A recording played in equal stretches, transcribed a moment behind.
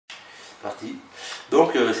parti.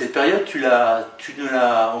 Donc cette période, tu ne la,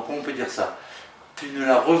 comment on peut dire ça, tu ne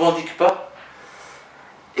la revendiques pas?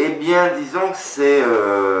 Eh bien, disons que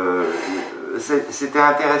c'était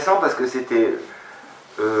intéressant parce que c'était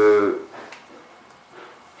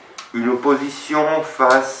une opposition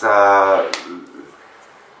face à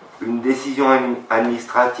une décision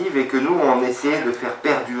administrative et que nous, on essayait de faire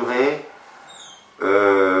perdurer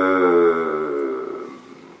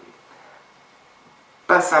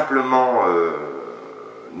pas simplement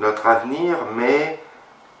notre avenir, mais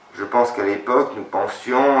je pense qu'à l'époque, nous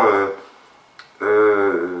pensions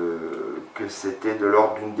que c'était de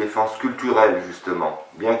l'ordre d'une défense culturelle, justement,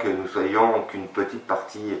 bien que nous soyons qu'une petite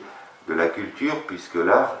partie de la culture, puisque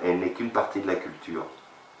l'art n'est qu'une partie de la culture.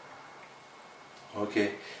 Ok.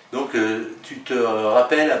 Donc tu te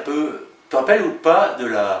rappelles un peu, tu te rappelles ou pas de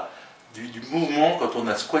du mouvement quand on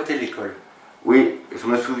a squatté l'école? Oui, je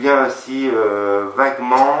me souviens aussi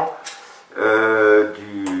vaguement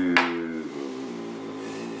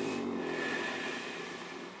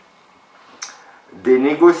des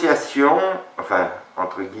négociations, enfin,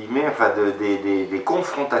 entre guillemets, enfin, des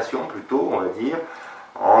confrontations plutôt, on va dire,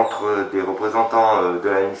 entre des représentants de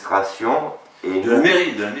l'administration et de la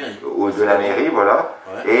mairie, de la mairie. Ou de la mairie, voilà,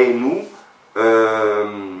 ouais. Et nous,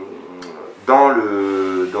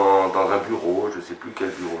 dans un bureau, je ne sais plus quel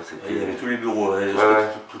bureau c'était. Il y avait tous les bureaux,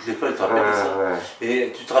 toute l'école, tu te rappelles de ça.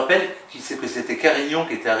 Et tu te rappelles que c'était Carignon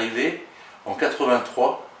qui était arrivé en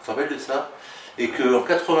 83, tu te rappelles de ça? Et qu'en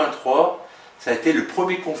 83, ça a été le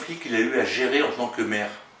premier conflit qu'il a eu à gérer en tant que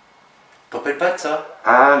maire. Tu te rappelles pas de ça?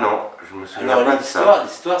 Ah non, je me souviens pas de ça.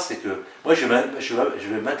 L'histoire, c'est que moi je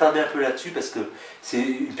vais m'attarder un peu là-dessus parce que c'est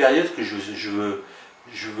une période que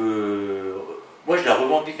moi je la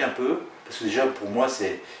revendique un peu, parce que déjà pour moi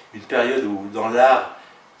c'est une période où dans l'art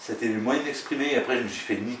c'était le moyen d'exprimer, et après je me suis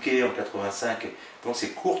fait niquer en 85, donc c'est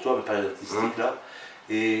court toi ma période artistique là,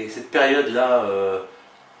 et cette période là,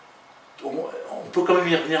 on peut quand même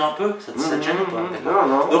y revenir un peu, ça te gêne ou pas?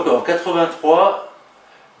 Non. Donc en 83,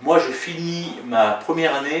 moi je finis ma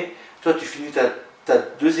première année, toi tu finis ta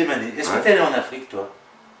deuxième année. Est-ce que tu es allé en Afrique toi?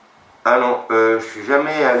 Ah non, je suis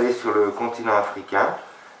jamais allé sur le continent africain.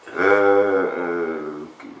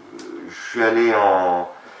 Je suis allé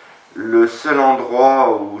le seul endroit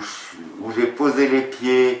où j'ai posé les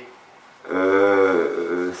pieds,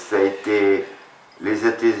 ça a été les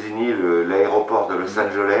États-Unis, l'aéroport de Los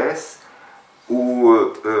Angeles, ou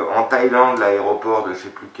en Thaïlande, l'aéroport de je ne sais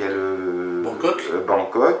plus quel...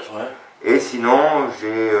 Bangkok. Ouais. Et sinon,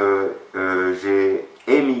 j'ai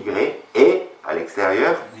émigré, à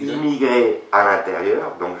l'extérieur, immigré à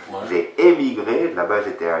l'intérieur, donc j'ai émigré, là-bas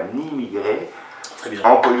j'étais un immigré,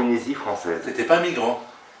 en Polynésie française. Tu n'étais pas migrant?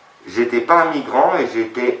 J'étais pas un migrant et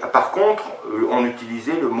j'étais... Par contre, on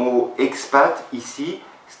utilisait le mot expat ici,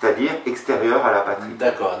 c'est-à-dire extérieur à la patrie.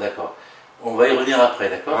 D'accord, d'accord. On va y revenir après,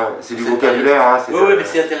 d'accord? C'est du vocabulaire. Hein, oui, mais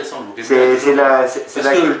c'est intéressant le vocabulaire. C'est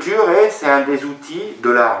la culture et c'est un des outils de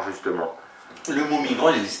l'art, justement. Le mot migrant,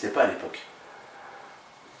 il n'existait pas à l'époque.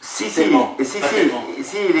 Si,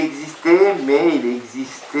 il existait, mais il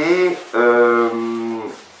existait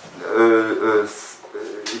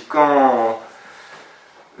quand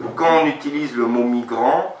on utilise le mot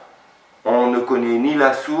migrant, on ne connaît ni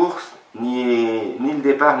la source, ni le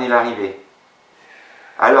départ, ni l'arrivée.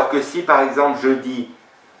 Alors que si par exemple je dis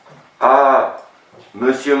ah,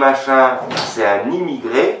 monsieur machin, c'est un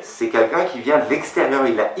immigré, c'est quelqu'un qui vient de l'extérieur,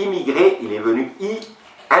 il a immigré, il est venu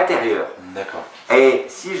intérieur. D'accord. Et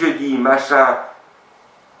si je dis machin,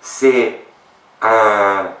 c'est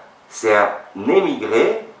un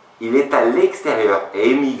émigré, il est à l'extérieur.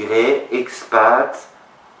 Émigré, expat,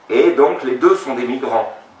 et donc les deux sont des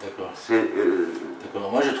migrants. D'accord.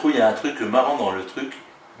 D'accord. Moi je trouve qu'il y a un truc marrant dans le truc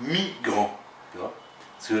migrant. Tu vois?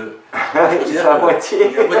 Parce que c'est à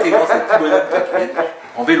moitié. La moitié grand, c'est un petit bonhomme qui est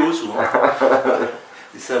en vélo souvent.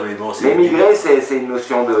 C'est ça, mais bon. L'émigré, c'est une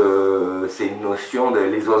notion de.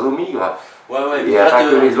 Les oiseaux migrent. Ouais, et pas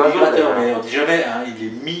que les oiseaux. Mais on dit jamais, hein, il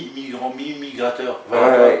est mi-migrant, mi-migrateur.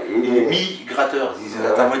 Il est migrateur,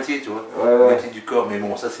 c'est à moitié, tu vois, la moitié du corps, mais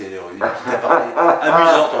bon, ça c'est une petite aparté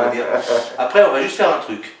amusante, on va dire. Après, on va juste faire un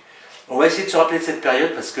truc. On va essayer de se rappeler de cette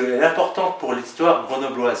période parce qu'elle est importante pour l'histoire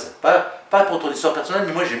grenobloise. Pas pour ton histoire personnelle,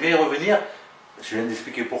 mais moi j'aimais y revenir. Je viens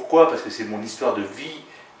d'expliquer pourquoi, parce que c'est mon histoire de vie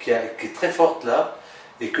qui est très forte là.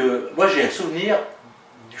 Et que moi j'ai un souvenir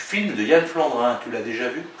du film de Yann Flandrin, tu l'as déjà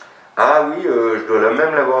vu? Ah oui, je dois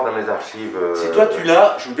même l'avoir dans mes archives. Si toi tu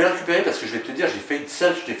l'as, je veux bien le récupérer parce que je vais te dire, je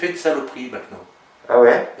t'ai fait une saloperie Mackno. Ah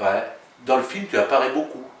ouais? Ouais. Dans le film, tu apparais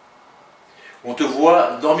beaucoup. On te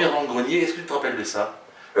voit dormir dans le grenier, est-ce que tu te rappelles de ça?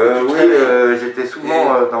 Oui, j'étais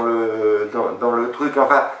souvent dans le truc.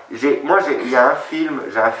 Enfin, moi, il y a un film,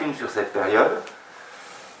 j'ai un film sur cette période.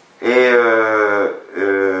 Et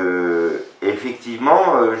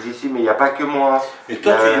effectivement, j'y suis, mais il n'y a pas que moi. Mais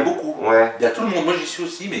toi, tu y es beaucoup. Ouais. Il y a tout le monde. Moi, j'y suis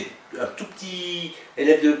aussi, mais un tout petit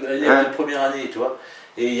élève de première année, tu vois.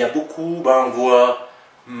 Et il y a beaucoup, on voit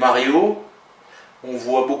Mario, on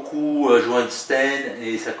voit beaucoup Johanstein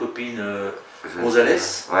et sa copine Gonzalez.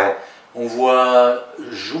 Ouais. On voit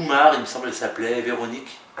Joumar, il me semble qu'elle s'appelait,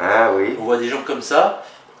 Véronique. Ah oui. On voit des gens comme ça,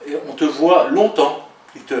 et on te voit longtemps.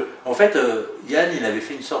 En fait, Yann, il avait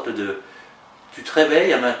fait une sorte de... Tu te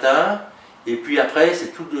réveilles un matin, et puis après, c'est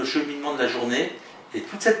tout le cheminement de la journée. Et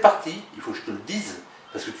toute cette partie, il faut que je te le dise,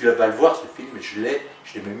 parce que tu vas le voir, ce film, et je l'ai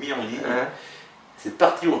même mis en ligne. Cette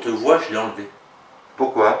partie où on te voit, je l'ai enlevée.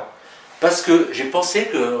 Pourquoi? Parce que j'ai pensé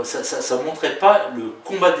que ça ne montrait pas le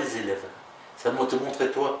combat des élèves. Ça te montrait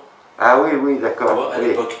toi. Ah oui, oui, d'accord. À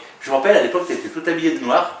l'époque. Je me rappelle, à l'époque, tu étais tout habillé de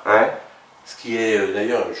noir. Ouais. Ce qui est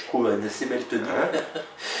d'ailleurs, je trouve, une assez belle tenue.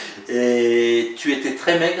 Et tu étais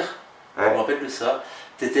très maigre, je me rappelle de ça.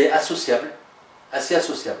 Tu étais associable, assez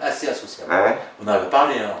associable. On en avait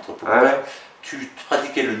parlé entre copains. Tu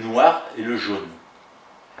pratiquais le noir et le jaune.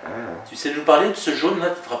 Tu sais nous parler de ce jaune-là,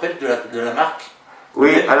 tu te rappelles de la marque?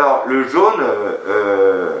 Oui, alors le jaune,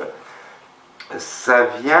 ça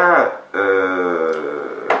vient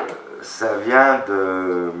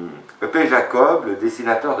de E.P. Jacob, le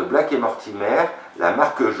dessinateur de Black et Mortimer, la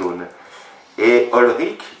marque jaune. Et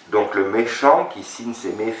Ulrich, donc le méchant qui signe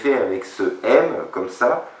ses méfaits avec ce M, comme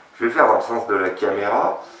ça, je vais le faire dans le sens de la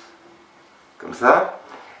caméra, comme ça,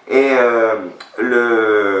 et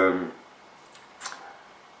le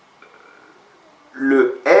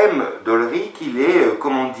M d'Ulrich, il est,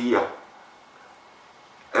 comment dire,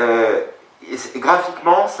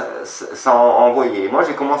 graphiquement, ça envoyait. Moi,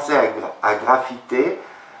 j'ai commencé à graffiter,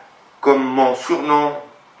 comme mon surnom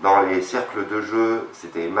dans les cercles de jeu,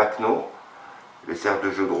 c'était Mackno, les cercles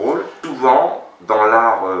de jeu de rôle. Souvent, dans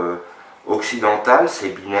l'art occidental, c'est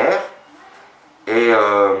binaire, et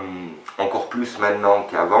encore plus maintenant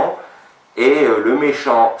qu'avant, et le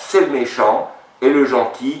méchant, c'est le méchant, et le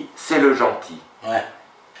gentil, c'est le gentil. Ouais.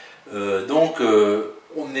 Donc,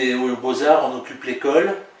 on est aux Beaux-Arts, on occupe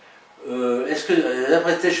l'école. Est-ce que,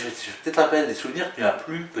 après, je vais peut-être rappeler des souvenirs, tu n'as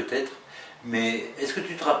plus peut-être, mais est-ce que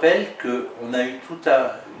tu te rappelles qu'on a eu toute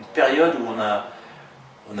une période où on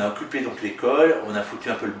a occupé donc l'école, on a foutu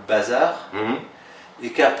un peu le bazar, et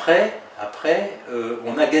qu'après,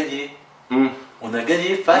 on a gagné. On a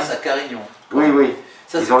gagné face à Carignan. Oui, oui.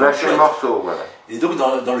 Ça, ils ont lâché le morceau, voilà. Et donc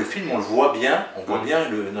dans le film, on le voit bien,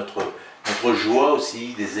 notre joie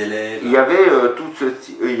aussi, des élèves. Il y avait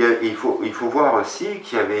il faut voir aussi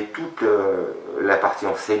qu'il y avait toute la partie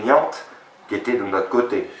enseignante qui était de notre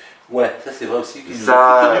côté. Ouais, ça c'est vrai aussi qu'ils nous ont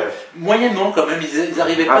soutenus. Moyennement quand même, ils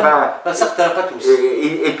arrivaient pas certains, pas tous.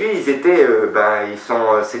 Et puis ils étaient,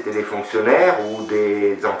 c'était des fonctionnaires ou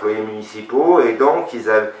des employés municipaux, et donc ils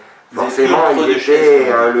avaient forcément ils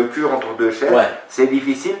étaient le cul entre deux chaises. Ouais. C'est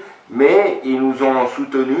difficile, mais ils nous ont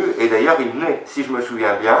soutenus, et d'ailleurs ils venaient, si je me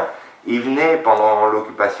souviens bien, ils venaient pendant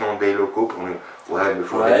l'occupation des locaux pour nous. Ouais, il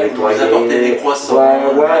faudrait nettoyer. Nous apporter des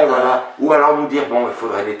croissants. Voilà. Ou alors nous dire, bon, il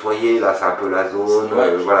faudrait nettoyer, là c'est un peu la zone.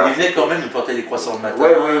 Voilà. Ils venaient quand même nous porter des croissants le matin.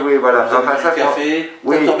 Oui, voilà. Enfin, ça, café,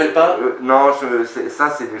 ça ne t'embête pas? Non, ça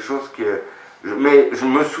c'est des choses que... Mais je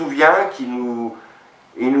me souviens qu'ils nous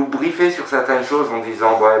briefaient sur certaines choses en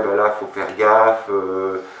disant, ouais, ben là, il faut faire gaffe,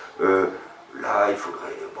 là, il faudrait...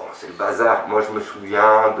 Bon, c'est le bazar. Moi, je me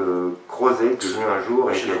souviens de Crozet, qui est venu un jour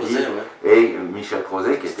et qui a dit... Et Michel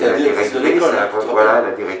Crozet, qui était la directrice de l'école,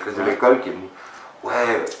 la directrice de l'école, qui est venue,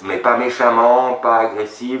 ouais, mais pas méchamment, pas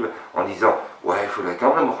agressive, en disant, ouais, il faudrait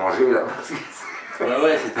quand même ranger là. C'était...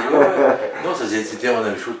 Non, c'était, on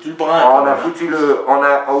avait foutu le brin. On a foutu on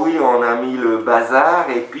a mis le bazar,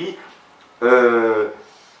 et puis...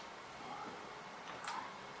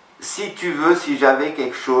 si tu veux, si j'avais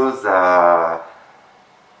quelque chose à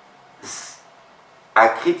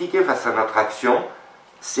critiquer face à notre action,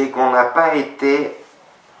 c'est qu'on n'a pas été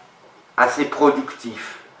assez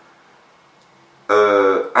productif,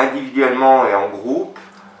 individuellement et en groupe,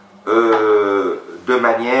 de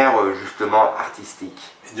manière justement artistique.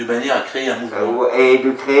 Et de manière à créer un mouvement. Et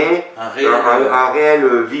de créer un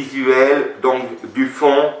réel visuel, donc du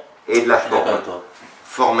fond et de la forme.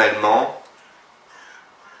 Formellement,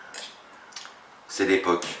 c'est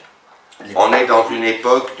l'époque. On est dans une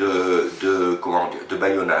époque de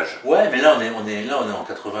bâillonnage. Ouais, mais là on est en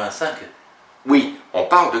 85. Oui, on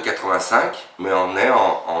parle de 85, mais on est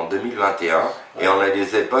en 2021, et on a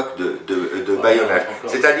des époques de bâillonnage.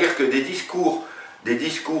 C'est-à-dire que des discours des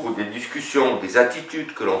discours ou des discussions, des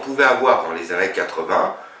attitudes que l'on pouvait avoir dans les années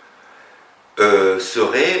 80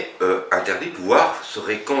 seraient interdites, voire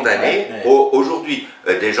seraient condamnées aujourd'hui.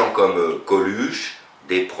 Des gens comme Coluche,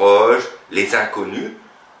 des proches, les inconnus.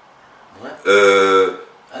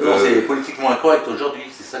 Non, c'est politiquement incorrect aujourd'hui,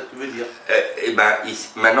 c'est ça que tu veux dire.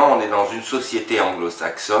 Maintenant, on est dans une société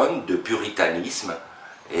anglo-saxonne de puritanisme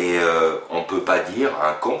et on ne peut pas dire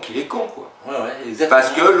à un con qu'il est con, quoi. Exactement.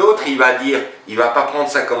 Parce que l'autre, il va dire, il va pas prendre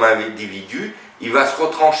ça comme un individu, il va se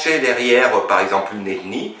retrancher derrière, par exemple, une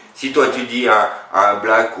ethnie. Si toi tu dis à un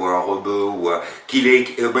black ou un rebeu ou qu'il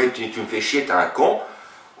est, tu me fais chier, t'es un con.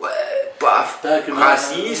 Ouais, paf,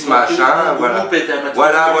 racisme, machin, voilà.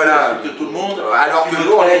 Voilà. De tout le monde. Alors que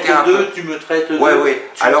nous, on était un peu. Tu me traites de.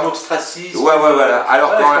 Tu m'ostracises. Voilà.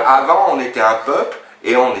 Alors qu'avant, on était un peuple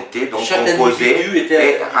et on était donc composé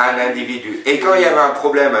un individu. Et quand il y avait un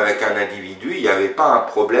problème avec un individu, il n'y avait pas un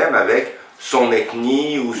problème avec son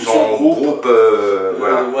ethnie ou son groupe.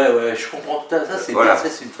 Voilà. Je comprends tout à fait. Ça, c'est bien,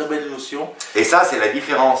 c'est une très belle notion. Et ça, c'est la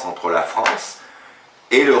différence entre la France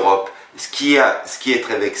et l'Europe. Ce qui est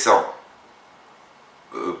très vexant,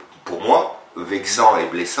 pour moi, vexant et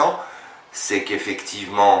blessant, c'est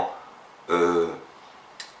qu'effectivement,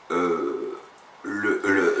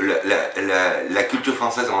 la culture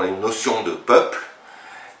française en a une notion de peuple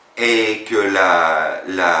et que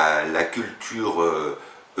la culture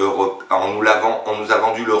Europe, on nous a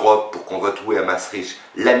vendu l'Europe pour qu'on vote oui à Maastricht,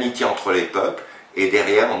 l'amitié entre les peuples, et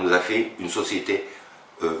derrière on nous a fait une société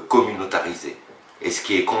communautarisée. Et ce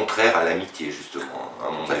qui est contraire à l'amitié, justement,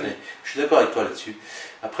 à mon avis. Je suis d'accord avec toi là-dessus.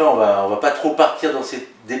 Après, on va pas trop partir dans ces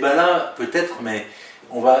débats-là, peut-être, mais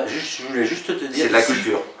je voulais juste te dire... C'est de la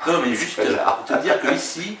culture. Non, mais juste te dire que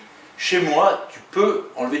ici, chez moi, tu peux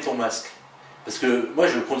enlever ton masque. Parce que moi,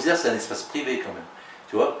 je considère que c'est un espace privé, quand même.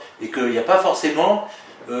 Tu vois? Et qu'il n'y a pas forcément...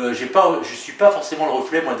 je suis pas forcément le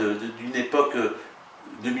reflet, moi, d'une époque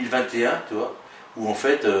 2021, tu vois, où, en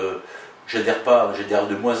fait... j'adhère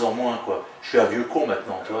de moins en moins, quoi. Je suis un vieux con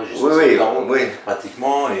maintenant, tu vois, j'ai 60 ans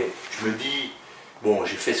pratiquement, et je me dis, bon,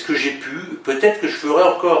 j'ai fait ce que j'ai pu, peut-être que je ferai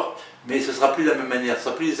encore, mais ce sera plus de la même manière, ce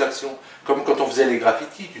sera plus des actions, comme quand on faisait les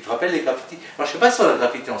graffitis, tu te rappelles les graffitis? Moi, je sais pas si on a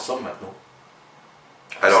graffiti ensemble maintenant.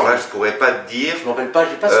 Alors là, je pourrais pas te dire. Je m'en rappelle pas,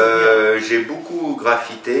 j'ai pas souvenir. J'ai beaucoup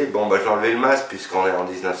graffité, bon, j'ai enlevé le masque, puisqu'on est en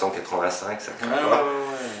 1985, ça craint pas.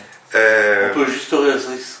 On peut juste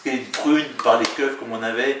risquer une prune par les keufs comme on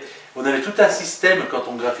avait. On avait tout un système quand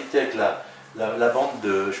on graffitait avec la bande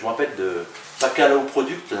de, je me rappelle, de Mackno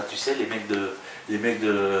Product, là, tu sais, les mecs de,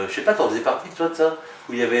 je sais pas, t'en faisais partie toi de ça,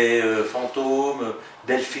 où il y avait Fantôme,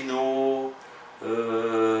 Delfino,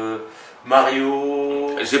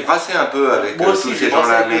 Mario. J'ai brassé un peu avec tous ces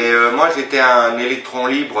gens-là, mais moi j'étais un électron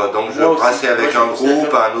libre, donc je brassais avec un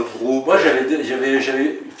groupe, un autre groupe. Moi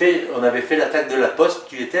on avait fait l'attaque de la Poste,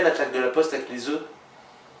 tu étais à l'attaque de la Poste avec les œufs?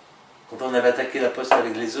 Quand on avait attaqué la Poste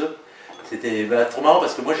avec les œufs, c'était trop marrant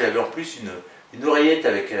parce que moi j'avais en plus une oreillette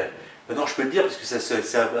avec... maintenant je peux le dire parce que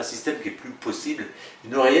c'est un système qui est plus possible.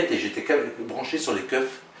 Une oreillette et j'étais branché sur les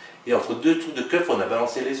keufs. Et entre deux trous de keufs, on a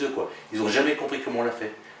balancé les œufs, quoi. Ils n'ont jamais compris comment on l'a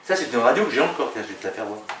fait. Ça c'est une radio que j'ai encore, je vais te la faire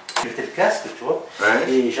voir. Je mettais le casque, tu vois,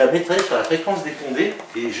 et je la mettrais sur la fréquence des condés,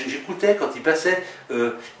 et j'écoutais quand ils passaient,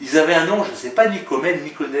 ils avaient un nom, je ne sais pas, Nicomène,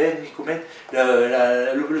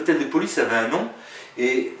 l'hôtel de police avait un nom,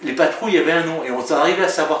 et les patrouilles avaient un nom, et on s'en arrivait à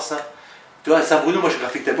savoir ça. Tu vois, à Saint-Bruno, moi je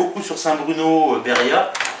graffitais beaucoup sur Saint-Bruno,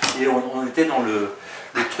 Berriat, et on était dans le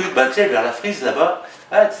truc, tu sais, vers la frise là-bas,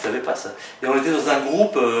 ah tu savais pas ça. Et on était dans un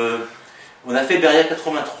groupe, on a fait Berriat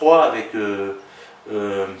 83 avec...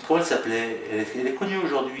 comment elle s'appelait? Elle est connue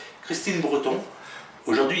aujourd'hui. Christine Breton.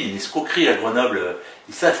 Aujourd'hui, il y a une escroquerie à Grenoble.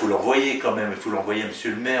 Et ça, il faut l'envoyer quand même. Il faut l'envoyer à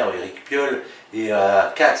monsieur le maire, Éric Piolle, et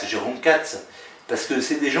à Katz, Jérôme Katz. Parce que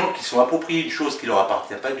c'est des gens qui sont appropriés une chose qui ne leur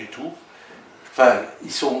appartient pas du tout. Enfin,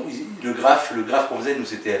 le graphe qu'on faisait, nous,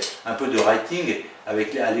 c'était un peu de writing.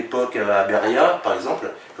 Avec, à l'époque, à Berriat, par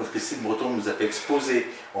exemple, quand Christine Breton nous a fait exposer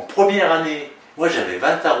en première année, moi j'avais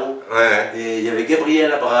 20 tarots. Et il y avait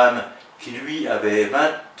Gabriel Abraham, qui lui avait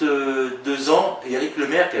 22 ans, et Éric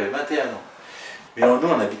Lemaire qui avait 21 ans. Mais nous,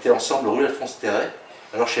 on habitait ensemble rue Alphonse Terret.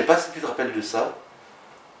 Alors je ne sais pas si tu te rappelles de ça.